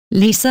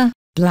Lisa,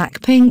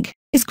 BLACKPINK,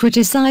 is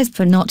criticized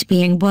for not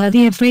being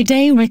worthy of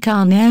Frédéric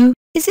Arnault.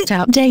 Is it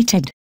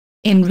outdated?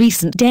 In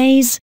recent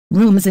days,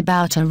 rumors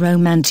about a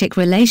romantic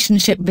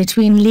relationship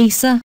between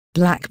Lisa,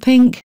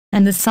 BLACKPINK,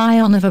 and the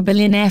scion of a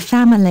billionaire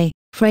family,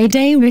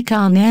 Frédéric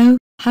Arnault,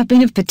 have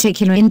been of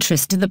particular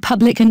interest to the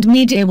public and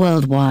media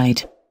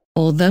worldwide.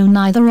 Although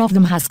neither of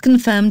them has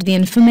confirmed the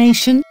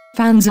information,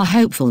 fans are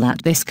hopeful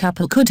that this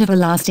couple could have a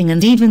lasting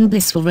and even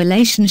blissful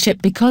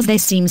relationship because they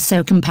seem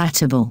so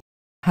compatible.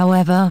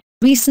 However,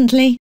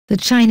 recently, the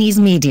Chinese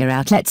media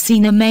outlet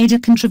Sina made a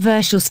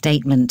controversial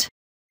statement.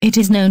 It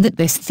is known that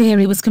this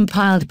theory was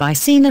compiled by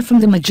Sina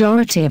from the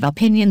majority of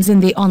opinions in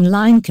the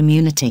online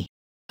community.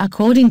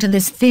 According to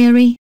this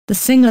theory, the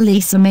singer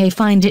Lisa may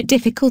find it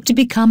difficult to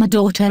become a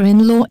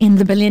daughter-in-law in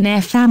the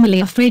billionaire family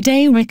of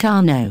Frédéric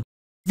Arnault.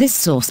 This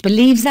source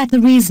believes that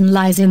the reason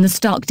lies in the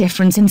stark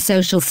difference in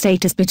social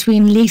status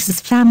between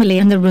Lisa's family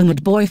and the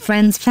rumored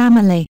boyfriend's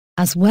family,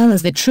 as well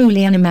as the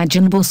truly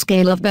unimaginable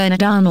scale of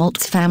Bernard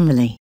Arnault's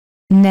family.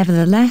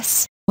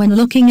 Nevertheless, when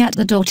looking at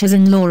the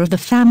daughters-in-law of the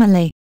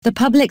family, the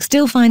public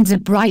still finds a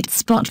bright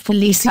spot for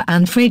Lisa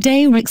and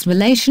Frédéric's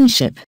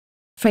relationship.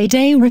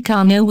 Frédéric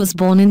Arnault was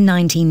born in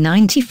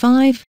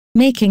 1995,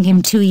 making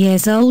him 2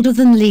 years older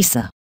than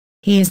Lisa.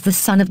 He is the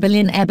son of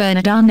billionaire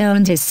Bernard Arnault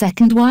and his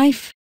second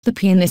wife, the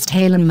pianist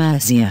Hélène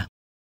Mercier.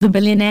 The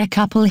billionaire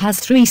couple has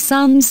 3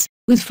 sons,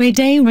 with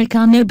Frédéric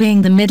Arnault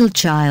being the middle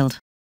child.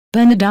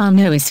 Bernard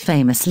Arnault is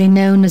famously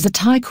known as a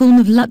tycoon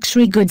of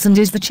luxury goods and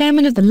is the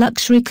chairman of the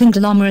luxury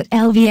conglomerate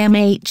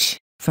LVMH,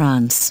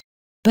 France.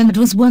 Bernard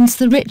was once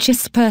the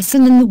richest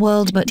person in the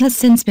world but has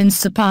since been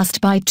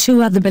surpassed by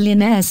 2 other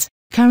billionaires,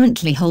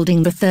 currently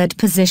holding the 3rd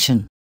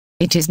position.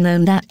 It is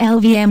known that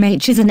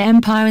LVMH is an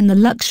empire in the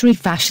luxury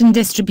fashion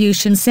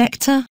distribution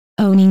sector,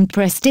 owning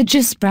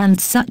prestigious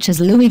brands such as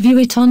Louis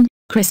Vuitton,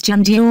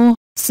 Christian Dior,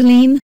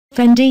 Celine,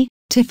 Fendi,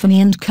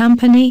 Tiffany &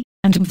 Company,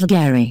 and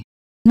Bulgari.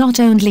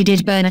 Not only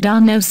did Bernard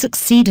Arnault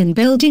succeed in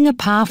building a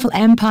powerful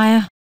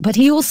empire, but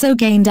he also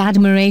gained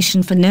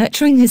admiration for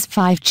nurturing his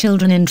 5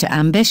 children into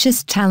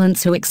ambitious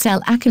talents who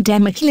excel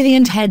academically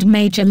and head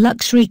major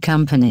luxury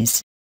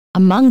companies.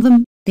 Among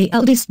them, the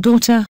eldest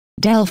daughter,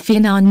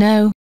 Delphine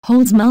Arnault,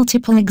 holds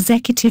multiple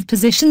executive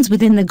positions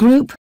within the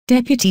group,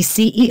 Deputy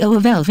CEO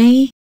of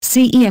LV,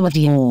 CEO of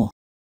Dior.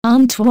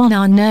 Antoine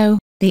Arnault,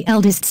 the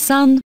eldest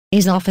son,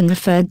 is often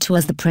referred to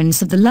as the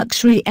prince of the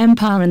luxury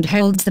empire and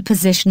holds the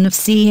position of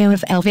CEO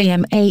of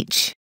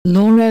LVMH,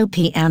 Loro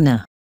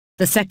Piana.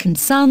 The second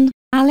son,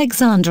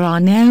 Alexandre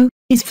Arnault,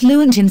 is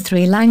fluent in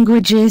 3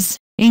 languages,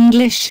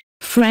 English,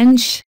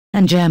 French,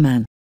 and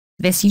German.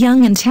 This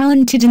young and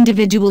talented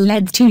individual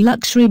led 2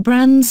 luxury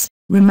brands,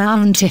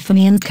 Rimmel and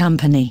Tiffany &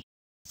 Company.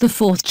 The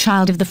 4th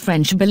child of the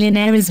French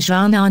billionaire is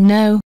Jean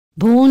Arnault,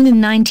 born in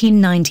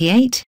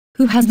 1998,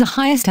 who has the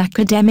highest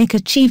academic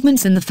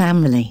achievements in the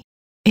family.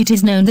 It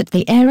is known that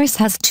the heiress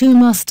has 2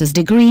 master's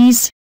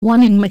degrees,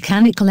 one in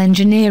mechanical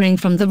engineering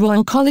from the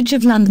Royal College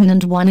of London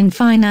and one in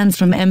finance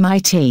from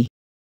MIT.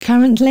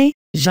 Currently,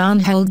 Jean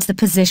holds the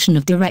position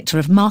of Director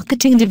of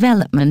Marketing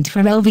Development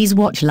for LV's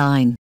watch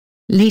line.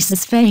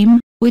 Lisa's fame,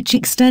 which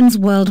extends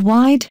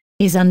worldwide,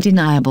 is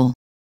undeniable.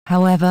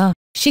 However,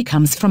 she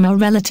comes from a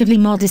relatively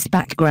modest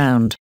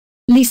background.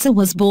 Lisa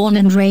was born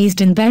and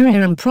raised in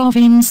Buriram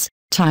Province,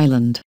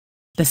 Thailand.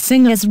 The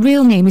singer's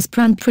real name is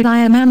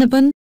Pranpradaya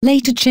Manaban,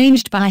 later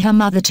changed by her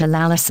mother to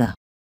Lalisa.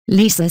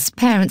 Lisa's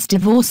parents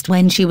divorced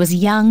when she was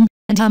young,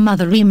 and her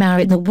mother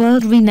remarried the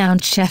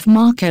world-renowned chef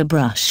Marco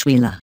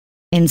Brushweiler.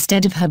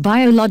 Instead of her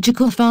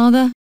biological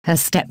father, her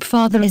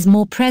stepfather is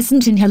more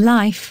present in her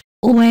life,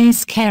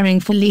 always caring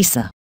for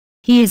Lisa.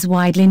 He is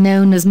widely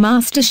known as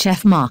Master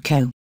Chef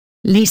Marco.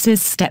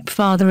 Lisa's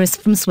stepfather is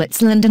from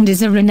Switzerland and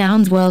is a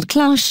renowned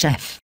world-class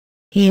chef.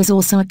 He is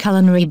also a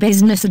culinary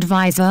business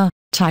advisor,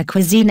 Thai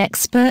cuisine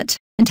expert,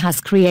 and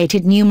has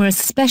created numerous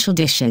special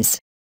dishes.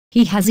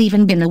 He has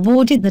even been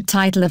awarded the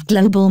title of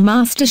Global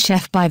Master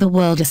Chef by the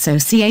World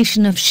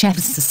Association of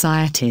Chefs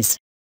Societies.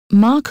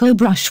 Marco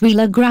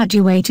Brushweiler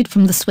graduated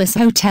from the Swiss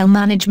Hotel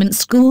Management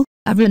School,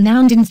 a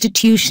renowned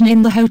institution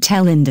in the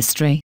hotel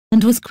industry,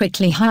 and was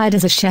quickly hired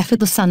as a chef at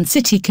the Sun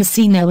City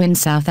Casino in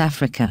South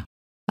Africa.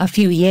 A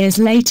few years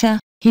later,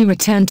 he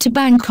returned to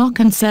Bangkok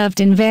and served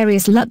in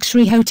various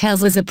luxury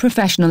hotels as a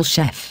professional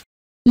chef.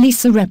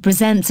 Lisa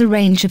represents a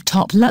range of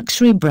top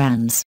luxury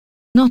brands.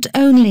 Not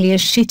only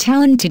is she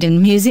talented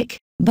in music,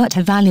 but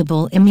her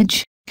valuable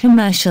image,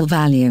 commercial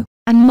value,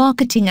 and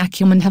marketing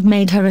acumen have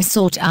made her a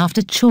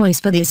sought-after choice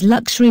for these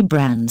luxury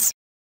brands.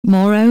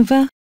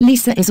 Moreover,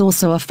 Lisa is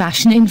also a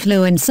fashion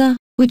influencer,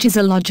 which is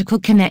a logical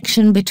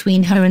connection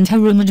between her and her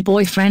rumored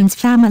boyfriend's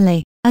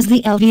family, as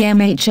the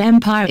LVMH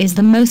empire is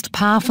the most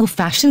powerful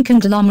fashion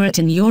conglomerate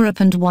in Europe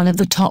and one of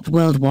the top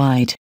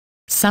worldwide.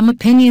 Some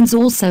opinions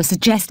also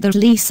suggest that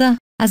Lisa,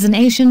 as an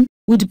Asian,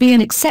 would be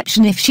an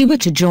exception if she were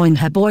to join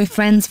her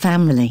boyfriend's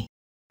family.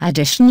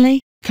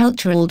 Additionally,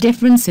 cultural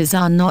differences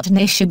are not an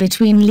issue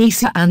between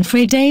Lisa and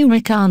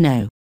Frédéric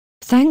Arnault.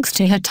 Thanks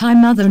to her Thai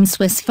mother and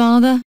Swiss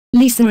father,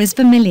 Lisa is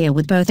familiar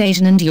with both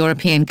Asian and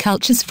European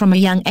cultures from a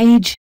young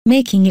age,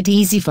 making it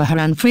easy for her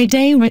and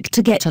Frédéric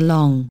to get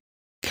along.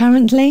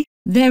 Currently,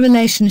 their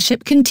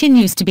relationship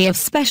continues to be of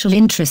special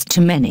interest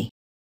to many.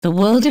 The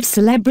world of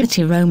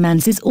celebrity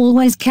romance is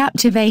always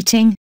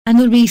captivating, and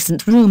the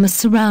recent rumors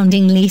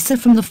surrounding Lisa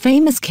from the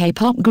famous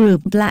K-pop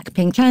group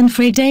BLACKPINK and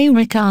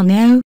Frédéric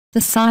Arnault,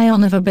 the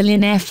scion of a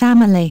billionaire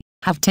family,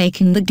 have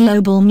taken the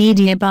global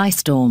media by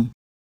storm.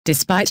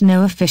 Despite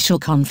no official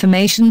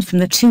confirmation from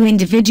the two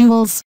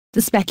individuals,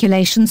 the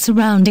speculation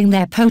surrounding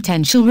their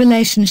potential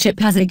relationship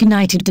has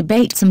ignited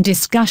debates and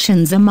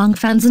discussions among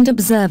fans and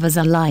observers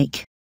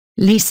alike.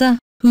 Lisa,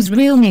 whose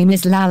real name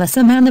is Lisa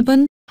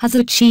Manabun, has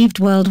achieved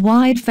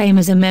worldwide fame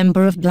as a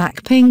member of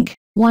BLACKPINK,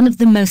 one of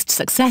the most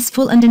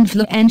successful and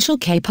influential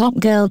K-pop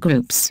girl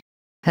groups.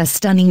 Her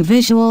stunning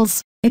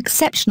visuals,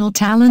 exceptional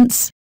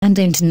talents, and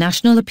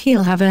international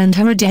appeal have earned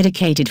her a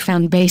dedicated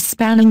fan base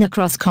spanning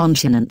across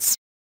continents.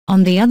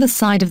 On the other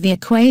side of the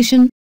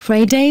equation,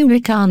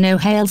 Frédéric Arnault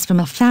hails from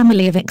a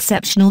family of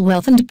exceptional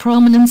wealth and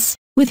prominence,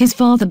 with his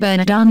father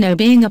Bernard Arnault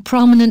being a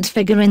prominent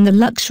figure in the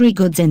luxury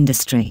goods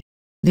industry.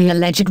 The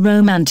alleged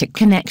romantic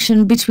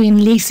connection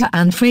between Lisa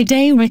and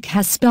Frédéric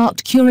has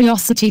sparked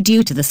curiosity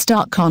due to the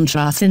stark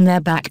contrast in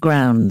their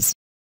backgrounds.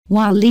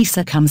 While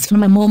Lisa comes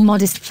from a more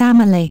modest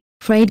family,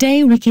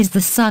 Frédéric is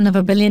the son of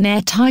a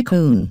billionaire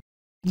tycoon.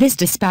 This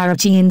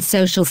disparity in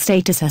social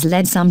status has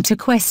led some to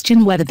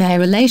question whether their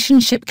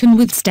relationship can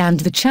withstand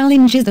the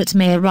challenges that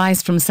may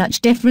arise from such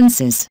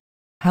differences.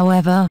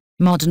 However,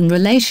 modern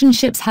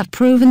relationships have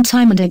proven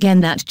time and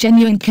again that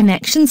genuine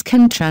connections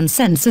can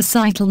transcend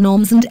societal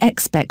norms and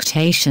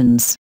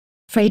expectations.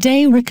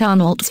 Frédéric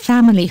Arnault's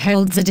family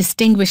holds a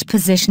distinguished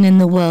position in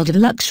the world of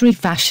luxury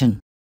fashion.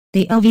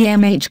 The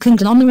LVMH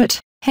conglomerate,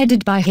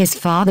 headed by his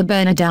father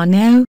Bernard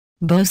Arnault,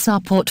 boasts a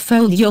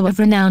portfolio of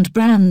renowned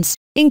brands,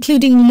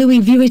 including Louis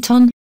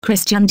Vuitton,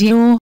 Christian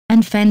Dior,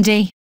 and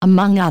Fendi,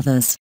 among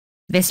others.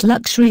 This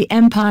luxury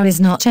empire is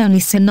not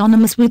only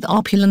synonymous with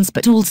opulence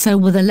but also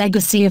with a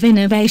legacy of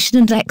innovation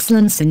and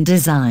excellence in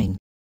design.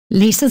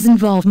 Lisa's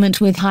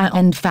involvement with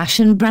high-end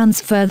fashion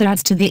brands further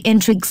adds to the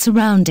intrigue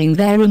surrounding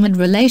their rumored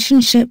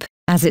relationship,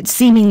 as it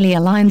seemingly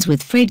aligns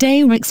with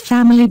Frédéric's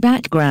family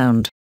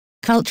background.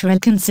 Cultural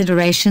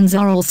considerations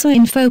are also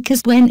in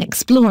focus when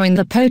exploring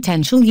the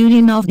potential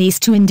union of these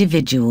two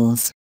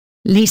individuals.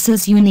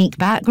 Lisa's unique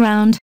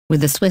background,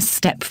 with a Swiss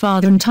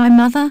stepfather and Thai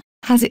mother,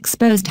 has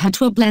exposed her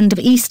to a blend of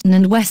Eastern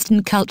and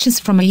Western cultures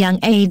from a young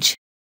age.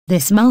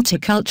 This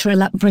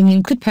multicultural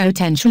upbringing could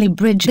potentially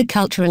bridge the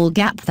cultural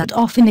gap that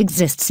often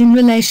exists in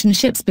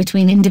relationships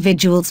between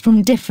individuals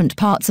from different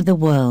parts of the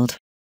world.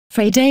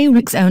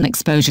 Frédéric's own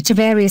exposure to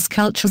various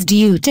cultures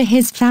due to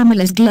his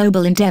family's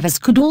global endeavors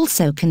could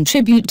also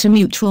contribute to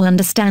mutual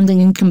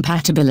understanding and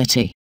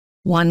compatibility.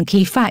 One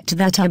key factor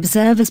that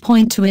observers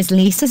point to is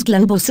Lisa's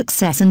global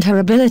success and her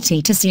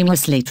ability to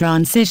seamlessly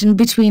transition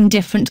between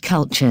different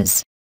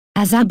cultures.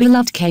 As a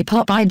beloved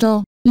K-pop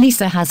idol,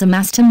 Lisa has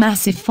amassed a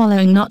massive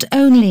following not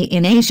only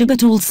in Asia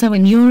but also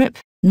in Europe,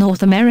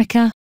 North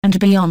America, and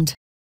beyond.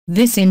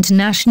 This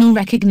international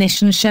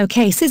recognition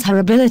showcases her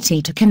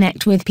ability to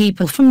connect with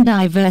people from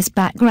diverse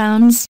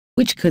backgrounds,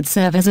 which could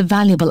serve as a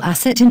valuable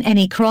asset in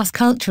any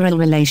cross-cultural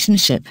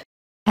relationship.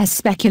 As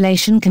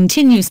speculation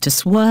continues to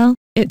swirl,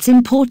 it's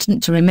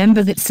important to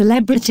remember that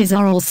celebrities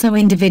are also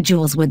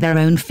individuals with their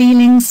own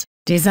feelings,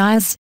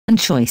 desires, and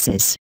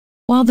choices.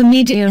 While the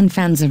media and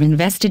fans are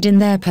invested in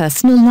their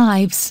personal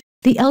lives,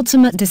 the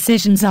ultimate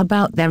decisions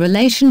about their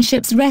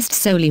relationships rest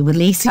solely with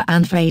Lisa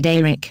and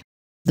Frédéric.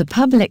 The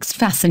public's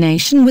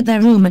fascination with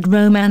their rumored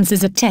romance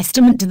is a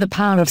testament to the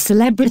power of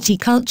celebrity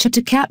culture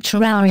to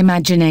capture our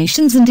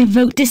imaginations and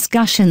evoke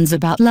discussions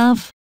about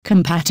love,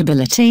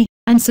 compatibility,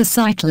 and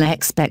societal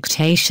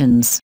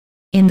expectations.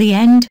 In the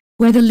end,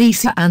 whether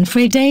Lisa and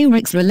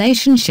Frédéric's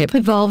relationship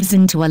evolves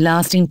into a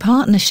lasting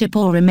partnership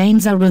or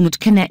remains a rumored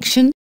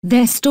connection,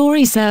 their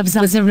story serves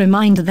as a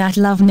reminder that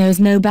love knows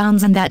no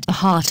bounds and that the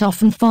heart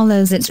often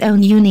follows its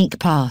own unique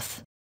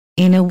path.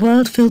 In a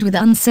world filled with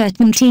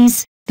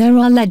uncertainties, their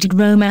alleged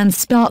romance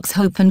sparks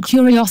hope and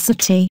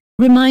curiosity,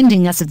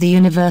 reminding us of the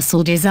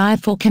universal desire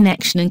for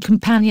connection and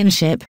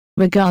companionship,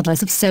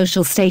 regardless of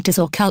social status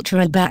or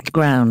cultural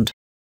background.